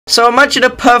So imagine a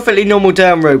perfectly normal day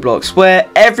on Roblox where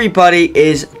everybody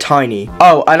is tiny.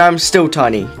 Oh, and I'm still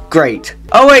tiny. Great.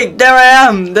 Oh wait, there I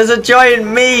am. There's a giant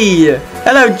me.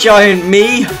 Hello, giant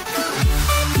me.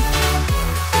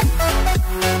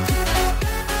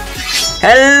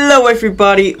 Hello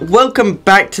everybody, welcome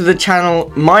back to the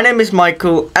channel. My name is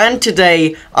Michael and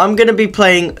today I'm going to be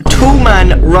playing Tall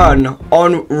Man Run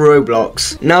on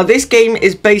Roblox. Now this game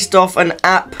is based off an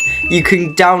app you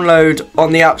can download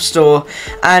on the App Store,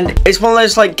 and it's one of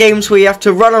those like games where you have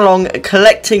to run along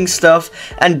collecting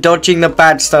stuff and dodging the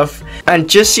bad stuff. And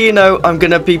just so you know, I'm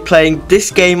going to be playing this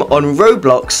game on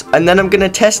Roblox and then I'm going to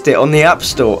test it on the App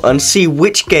Store and see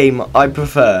which game I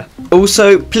prefer.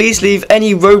 Also, please leave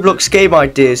any Roblox game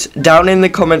ideas down in the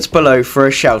comments below for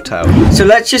a shout out. So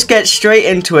let's just get straight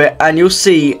into it and you'll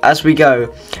see as we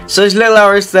go. So those little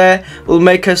arrows there will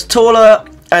make us taller,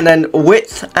 and then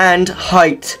width and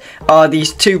height are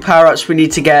these two power-ups we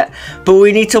need to get. But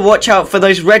we need to watch out for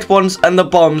those red ones and the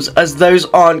bombs, as those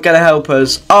aren't going to help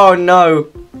us. Oh no.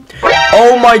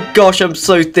 Oh my gosh, I'm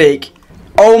so thick.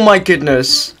 Oh my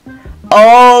goodness.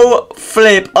 Oh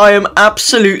flip, I am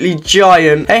absolutely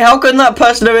giant. Hey, how come that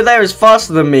person over there is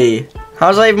faster than me? How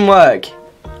does that even work?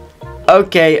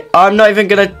 Okay, I'm not even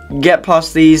gonna get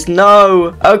past these.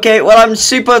 No. Okay, well, I'm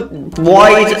super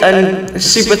wide and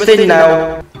super thin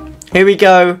now. Here we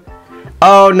go.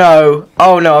 Oh no.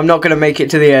 Oh no, I'm not gonna make it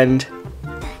to the end.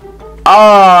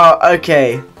 Ah,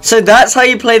 okay. So that's how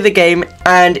you play the game,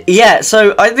 and yeah,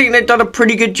 so I think they've done a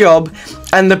pretty good job,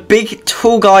 and the big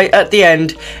tall guy at the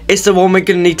end is the one we're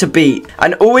gonna need to beat.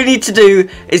 And all we need to do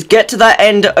is get to that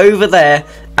end over there,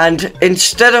 and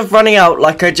instead of running out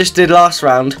like I just did last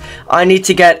round, I need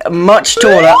to get much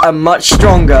taller and much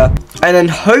stronger, and then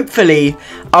hopefully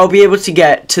I'll be able to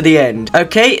get to the end.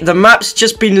 Okay, the map's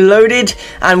just been loaded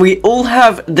and we all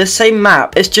have the same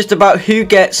map. It's just about who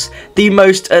gets the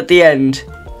most at the end.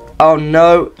 Oh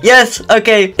no. Yes,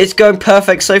 okay, it's going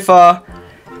perfect so far.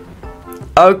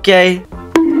 Okay.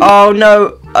 Oh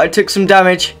no, I took some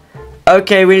damage.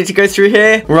 Okay, we need to go through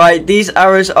here. Right, these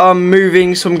arrows are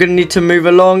moving, so I'm gonna need to move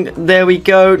along. There we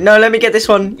go. No, let me get this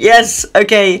one. Yes,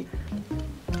 okay.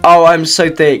 Oh, I'm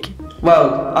so thick.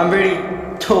 Well, I'm really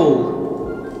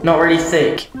tall, not really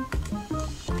thick.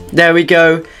 There we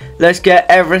go. Let's get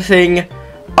everything.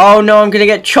 Oh no, I'm gonna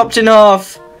get chopped in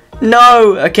half.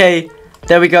 No, okay.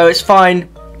 There we go, it's fine.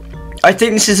 I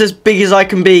think this is as big as I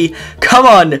can be. Come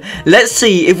on, let's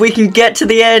see if we can get to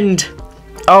the end.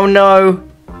 Oh no.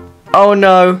 Oh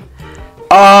no.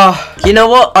 Ah, you know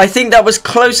what? I think that was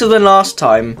closer than last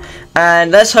time.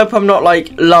 And let's hope I'm not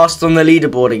like last on the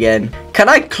leaderboard again. Can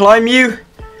I climb you?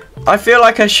 I feel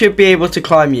like I should be able to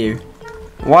climb you.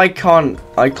 Why can't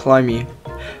I climb you?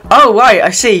 Oh, right,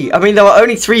 I see. I mean, there were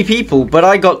only 3 people, but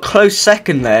I got close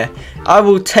second there. I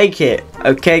will take it.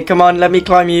 Okay, come on, let me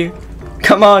climb you.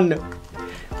 Come on.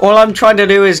 All I'm trying to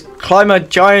do is climb a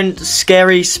giant,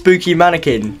 scary, spooky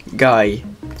mannequin guy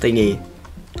thingy.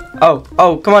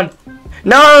 Oh, come on.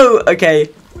 No! Okay,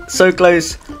 so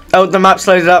close. Oh, the map's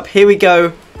loaded up. Here we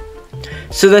go.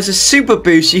 So there's a super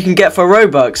boost you can get for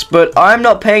Robux, but I'm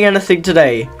not paying anything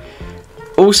today.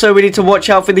 Also, we need to watch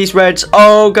out for these reds.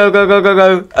 Oh, go, go, go, go,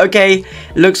 go. Okay,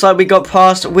 looks like we got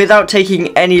past without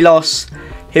taking any loss.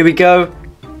 Here we go.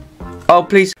 Oh,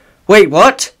 please. Wait,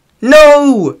 what?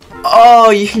 No!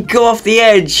 Oh, you can go off the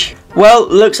edge. Well,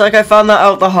 looks like I found that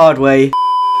out the hard way.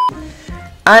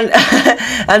 And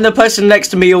and the person next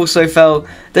to me also fell.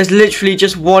 There's literally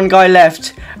just one guy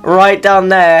left right down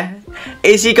there.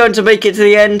 Is he going to make it to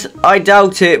the end? I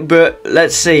doubt it, but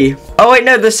let's see. Oh wait,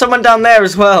 no, there's someone down there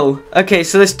as well. Okay,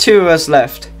 so there's 2 of us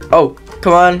left. Oh,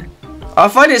 come on. I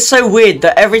find it so weird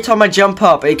that every time I jump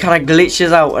up, it kind of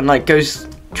glitches out and like goes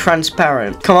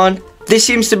transparent. Come on. This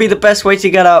seems to be the best way to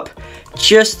get up.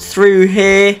 Just through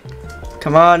here.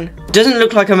 Come on. Doesn't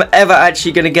look like I'm ever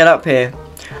actually going to get up here.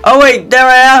 Oh wait, there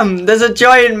I am. There's a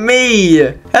giant me.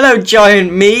 Hello,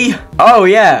 giant me. Oh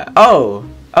yeah. Oh,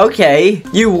 okay.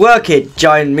 You work it,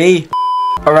 giant me.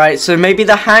 Alright, so maybe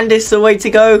the hand is the way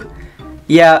to go.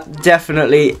 Yeah,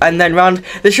 definitely. And then round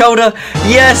the shoulder.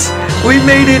 Yes, we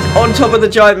made it on top of the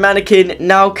giant mannequin.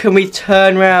 Now can we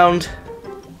turn around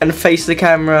and face the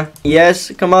camera? Yes,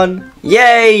 come on.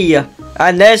 Yay!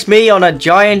 And there's me on a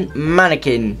giant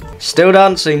mannequin. Still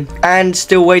dancing and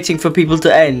still waiting for people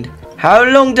to end. How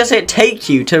long does it take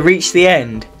you to reach the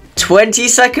end? 20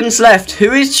 seconds left.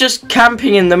 Who is just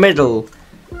camping in the middle?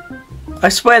 I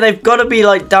swear they've got to be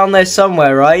like down there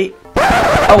somewhere, right?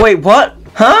 Oh wait, what?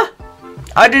 Huh?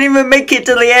 I didn't even make it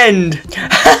to the end.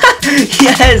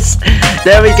 Yes,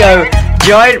 there we go.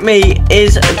 Giant me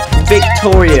is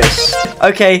victorious.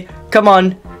 Okay, come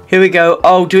on. Here we go.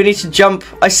 Oh, do we need to jump?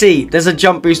 I see. There's a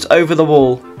jump boost over the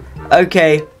wall.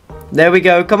 Okay. There we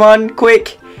go. Come on,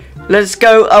 quick. Let's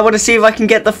go. I want to see if I can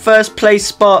get the first place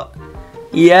spot.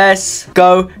 Yes.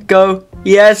 Go. Go.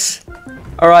 Yes.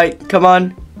 Alright, come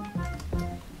on.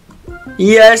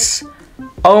 Yes.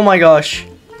 Oh my gosh.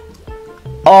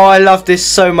 Oh, I love this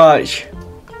so much.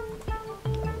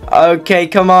 Okay,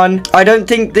 come on. I don't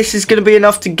think this is going to be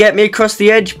enough to get me across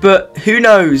the edge, but who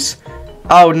knows?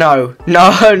 Oh, no.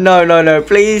 No, no, no, no,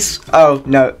 please. Oh,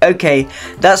 no. Okay,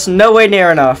 that's nowhere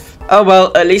near enough. Oh,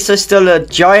 well, at least there's still a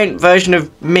giant version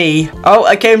of me. Oh,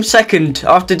 I came second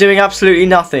after doing absolutely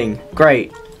nothing.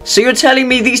 Great. So you're telling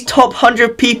me these top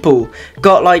 100 people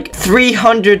got like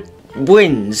 300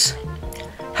 wins?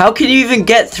 How can you even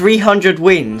get 300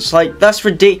 wins? Like, that's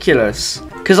ridiculous.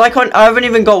 Because I haven't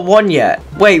even got one yet.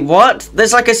 Wait, what?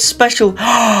 There's like a special...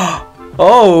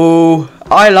 Oh,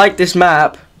 I like this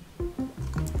map.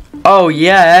 Oh,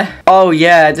 yeah. Oh,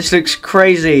 yeah, this looks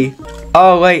crazy.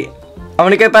 Oh, wait. I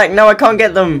want to go back. No, I can't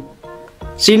get them.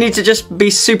 So you need to just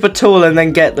be super tall and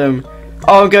then get them.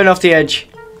 Oh, I'm going off the edge.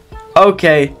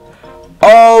 Okay.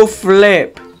 Oh,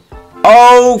 flip.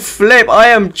 Oh, flip. I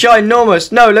am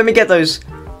ginormous. No, let me get those.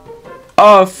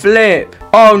 Oh, flip.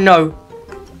 Oh, no.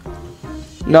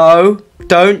 No,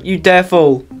 don't you dare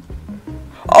fall.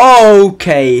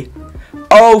 Okay.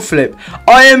 Oh, flip.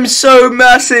 I am so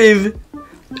massive.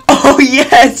 Oh,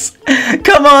 yes.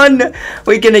 Come on.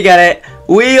 We're going to get it.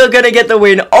 We are going to get the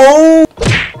win. Oh.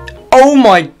 Oh,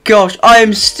 my gosh. I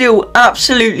am still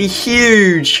absolutely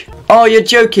huge. Oh, you're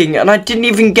joking. And I didn't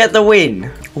even get the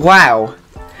win. Wow.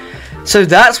 So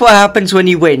that's what happens when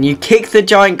you win. You kick the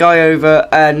giant guy over,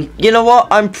 and you know what?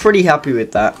 I'm pretty happy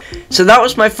with that. So that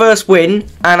was my first win,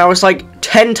 and I was like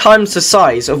 10 times the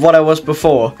size of what I was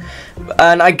before.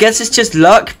 And I guess it's just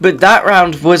luck, but that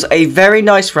round was a very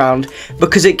nice round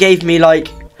because it gave me like,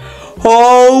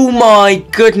 oh my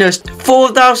goodness,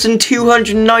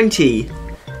 4,290.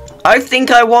 I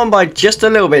think I won by just a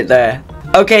little bit there.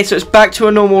 Okay, so it's back to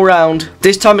a normal round.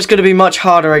 This time it's going to be much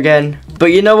harder again.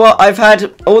 But you know what? I've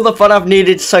had all the fun I've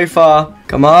needed so far.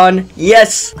 Come on.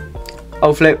 Yes.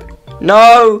 Oh, flip.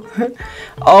 No.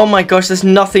 Oh my gosh, there's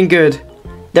nothing good.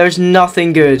 There's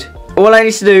nothing good. All I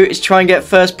need to do is try and get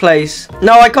first place.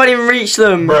 No, I can't even reach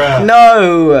them. Bruh.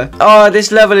 No. Oh,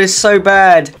 this level is so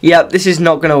bad. Yep, this is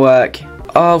not going to work.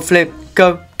 Oh, flip.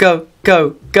 Go, go,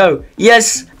 go, go.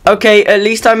 Yes. Okay, at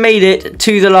least I made it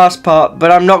to the last part,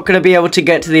 but I'm not going to be able to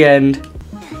get to the end.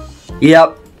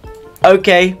 Yep.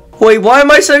 Okay. Wait, why am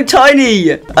I so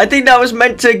tiny? I think that was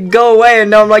meant to go away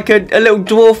and now I'm like a little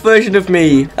dwarf version of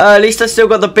me. At least I still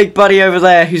got the big buddy over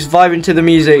there who's vibing to the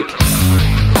music.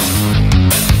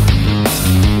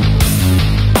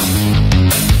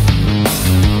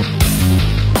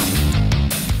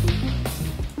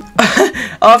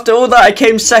 After all that, I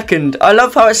came second. I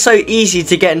love how it's so easy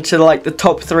to get into like the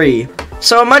top 3.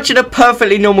 So imagine a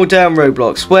perfectly normal day on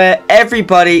Roblox where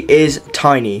everybody is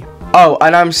tiny. Oh,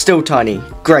 and I'm still tiny.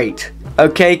 Great.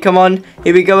 Okay, come on.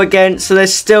 Here we go again. So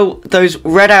there's still those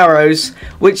red arrows,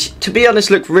 which to be honest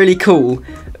look really cool,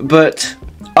 but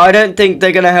I don't think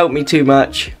they're going to help me too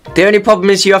much. The only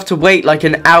problem is you have to wait like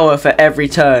an hour for every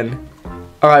turn.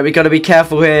 Alright, we got to be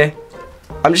careful here.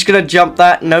 I'm just going to jump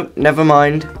that. Nope, never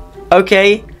mind.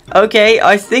 Okay, okay,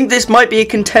 I think this might be a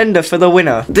contender for the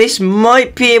winner. This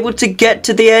might be able to get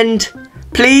to the end.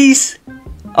 Please?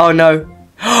 Oh, no.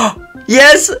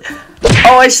 Yes!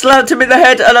 Oh, I slapped him in the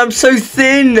head and I'm so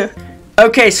thin.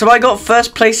 Okay, so I got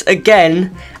first place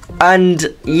again. And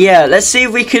yeah, let's see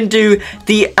if we can do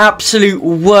the absolute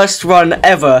worst run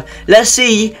ever. Let's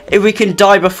see if we can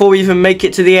die before we even make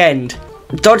it to the end.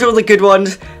 Dodge all the good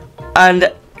ones.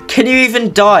 And can you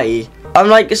even die? I'm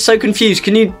like so confused.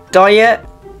 Can you die yet?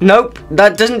 Nope,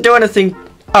 that doesn't do anything.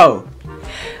 Oh.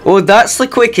 Well, that's the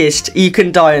quickest you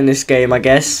can die in this game, I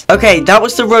guess. Okay, that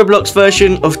was the Roblox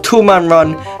version of Tall Man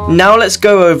Run. Now let's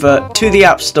go over to the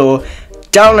App Store,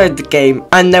 download the game,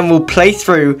 and then we'll play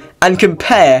through and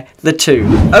compare the two.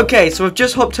 Okay, so I've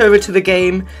just hopped over to the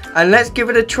game, and let's give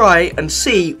it a try and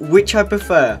see which I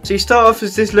prefer. So you start off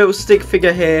as this little stick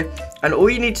figure here, and all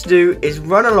you need to do is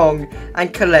run along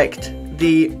and collect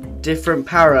the different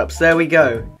power-ups. There we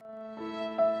go.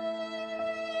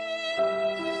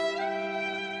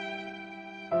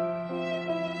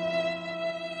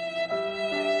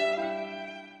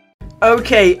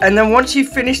 Okay, and then once you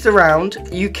finish the round,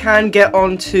 you can get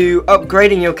on to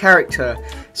upgrading your character.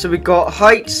 So we've got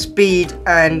height, speed,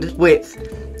 and width.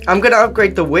 I'm going to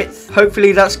upgrade the width.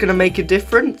 Hopefully that's going to make a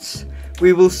difference.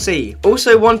 We will see.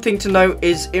 Also, one thing to note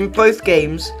is in both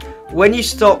games, when you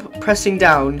stop pressing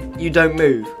down, you don't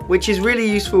move, which is really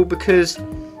useful because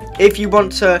if you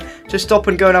want to stop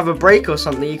and go and have a break or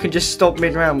something, you can just stop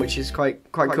mid-round, which is quite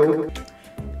cool.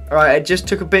 Alright, I just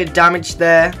took a bit of damage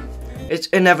there. It's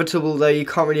inevitable though, you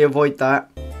can't really avoid that.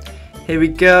 Here we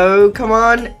go, come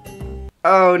on.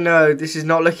 Oh no, this is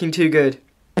not looking too good.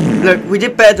 Look, we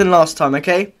did better than last time,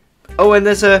 okay? Oh, and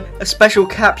there's a special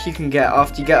cap you can get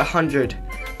after you get 100.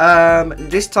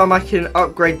 This time I can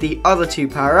upgrade the other 2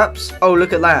 power-ups. Oh,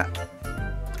 look at that.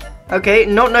 Okay,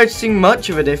 not noticing much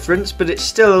of a difference, but it's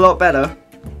still a lot better.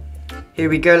 Here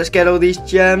we go, let's get all these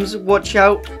gems. Watch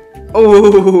out.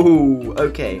 Oh,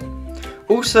 okay.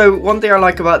 Also, one thing I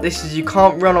like about this is you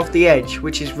can't run off the edge,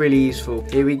 which is really useful.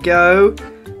 Here we go.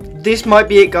 This might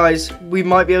be it, guys. We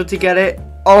might be able to get it.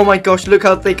 Oh my gosh, look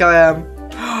how thick I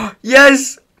am.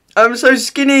 Yes! I'm so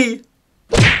skinny.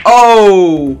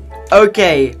 Oh,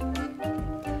 okay.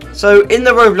 So, in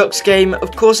the Roblox game,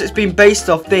 of course it's been based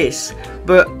off this,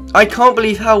 but I can't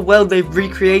believe how well they've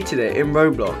recreated it in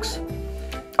Roblox.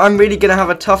 I'm really going to have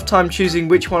a tough time choosing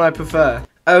which one I prefer.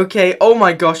 Okay, oh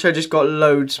my gosh, I just got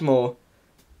loads more.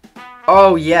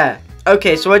 Oh yeah.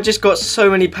 Okay, so I just got so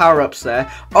many power-ups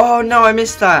there. Oh no, I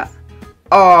missed that.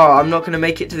 Oh, I'm not going to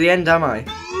make it to the end, am I?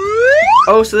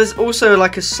 Oh, so there's also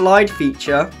like a slide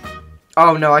feature.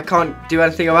 Oh no, I can't do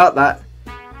anything about that.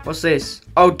 What's this?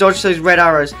 Oh, dodge those red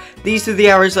arrows. These are the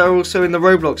arrows that are also in the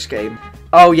Roblox game.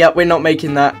 Oh, yep, we're not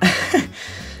making that.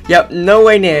 Yep, no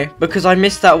way near, because I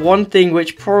missed that one thing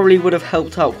which probably would have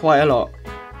helped out quite a lot.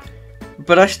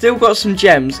 But I still got some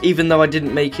gems, even though I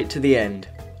didn't make it to the end.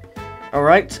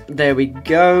 Alright, there we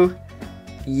go.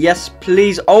 Yes,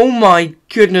 please. Oh my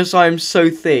goodness, I am so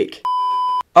thick.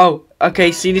 Oh,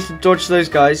 okay, so you need to dodge those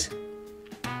guys.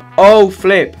 Oh,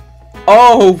 flip.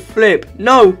 Oh, flip.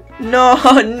 No, no,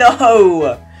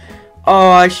 no. Oh,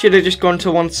 I should have just gone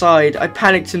to one side. I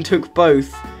panicked and took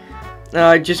both. And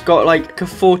I just got like a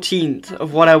 14th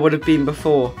of what I would have been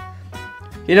before.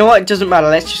 You know what? It doesn't matter.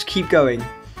 Let's just keep going.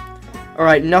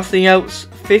 Alright, nothing else.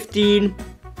 15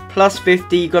 plus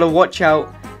 50. Gotta watch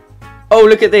out. Oh,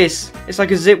 look at this. It's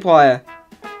like a zip wire.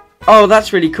 Oh,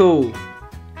 that's really cool.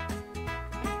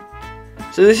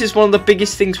 So this is one of the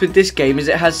biggest things with this game, is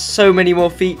it has so many more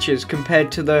features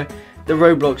compared to the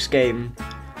Roblox game.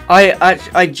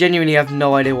 I genuinely have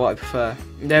no idea what I prefer.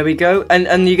 There we go.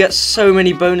 And you get so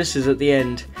many bonuses at the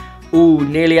end. Ooh,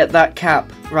 nearly at that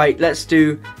cap. Right, let's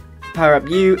do power up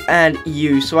you and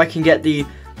you, so I can get the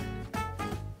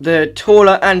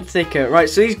taller and thicker. Right,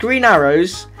 so these green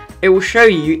arrows, it will show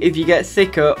you if you get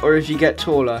thicker or if you get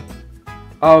taller.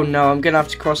 Oh no, I'm gonna have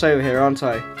to cross over here, aren't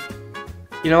I?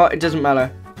 You know what? It doesn't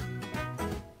matter.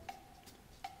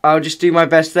 I'll just do my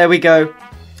best. There we go.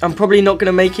 I'm probably not going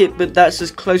to make it, but that's as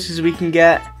close as we can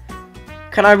get.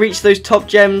 Can I reach those top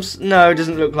gems? No, it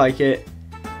doesn't look like it.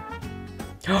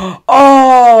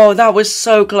 Oh, that was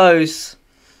so close.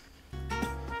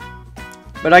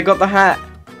 But I got the hat.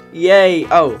 Yay.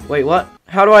 Oh, wait, what?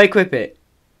 How do I equip it?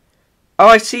 Oh,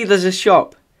 I see there's a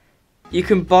shop. You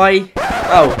can buy...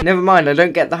 Oh, never mind. I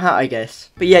don't get the hat, I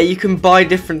guess. But yeah, you can buy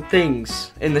different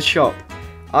things in the shop.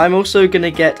 I'm also going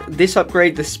to get this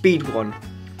upgrade, the speed one.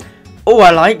 Oh,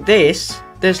 I like this.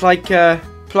 There's like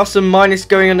plus and minus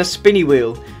going on a spinny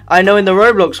wheel. I know in the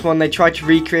Roblox one they tried to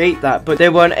recreate that, but they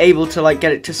weren't able to like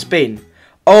get it to spin.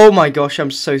 Oh my gosh,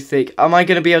 I'm so thick. Am I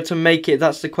going to be able to make it?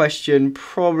 That's the question.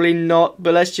 Probably not,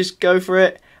 but let's just go for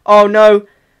it. Oh no.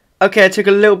 Okay, I took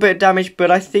a little bit of damage,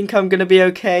 but I think I'm going to be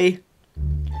okay.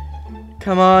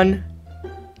 Come on.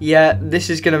 Yeah, this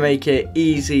is going to make it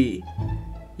easy.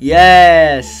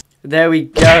 Yes. There we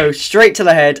go. Straight to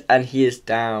the head, and he is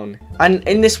down. And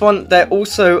in this one, there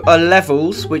also are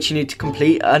levels which you need to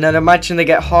complete. And I'd imagine they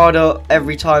get harder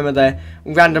every time, or they're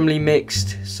randomly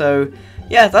mixed. So,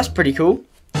 yeah, that's pretty cool.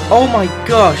 Oh my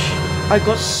gosh. I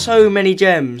got so many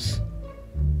gems.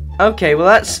 Okay, well,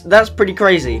 that's pretty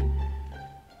crazy.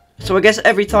 So I guess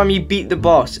every time you beat the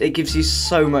boss, it gives you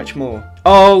so much more.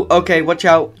 Oh, okay, watch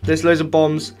out. There's loads of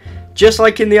bombs. Just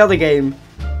like in the other game,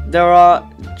 there are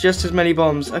just as many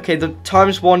bombs. Okay, the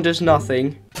 ×1 does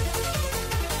nothing.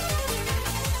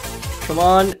 Come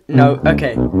on. No,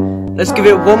 okay. Let's give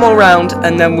it one more round,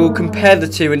 and then we'll compare the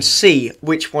two and see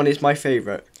which one is my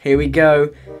favourite. Here we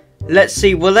go. Let's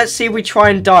see. Well, let's see if we try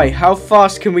and die. How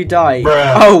fast can we die?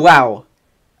 Bruh. Oh, wow.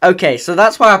 Okay, so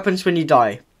that's what happens when you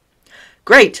die.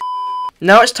 Great.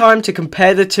 Now it's time to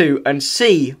compare the two and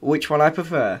see which one I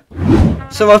prefer.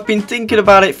 So I've been thinking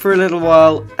about it for a little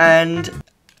while, and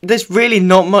there's really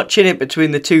not much in it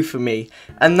between the two for me.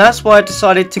 And that's why I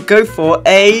decided to go for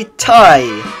a tie.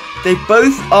 They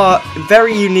both are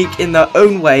very unique in their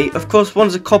own way. Of course,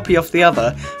 one's a copy of the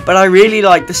other, but I really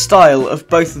like the style of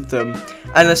both of them.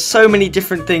 And there's so many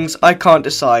different things I can't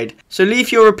decide. So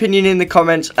leave your opinion in the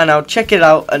comments and I'll check it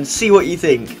out and see what you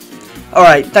think.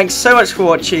 Alright, thanks so much for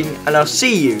watching and I'll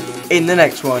see you in the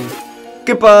next one.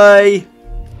 Goodbye!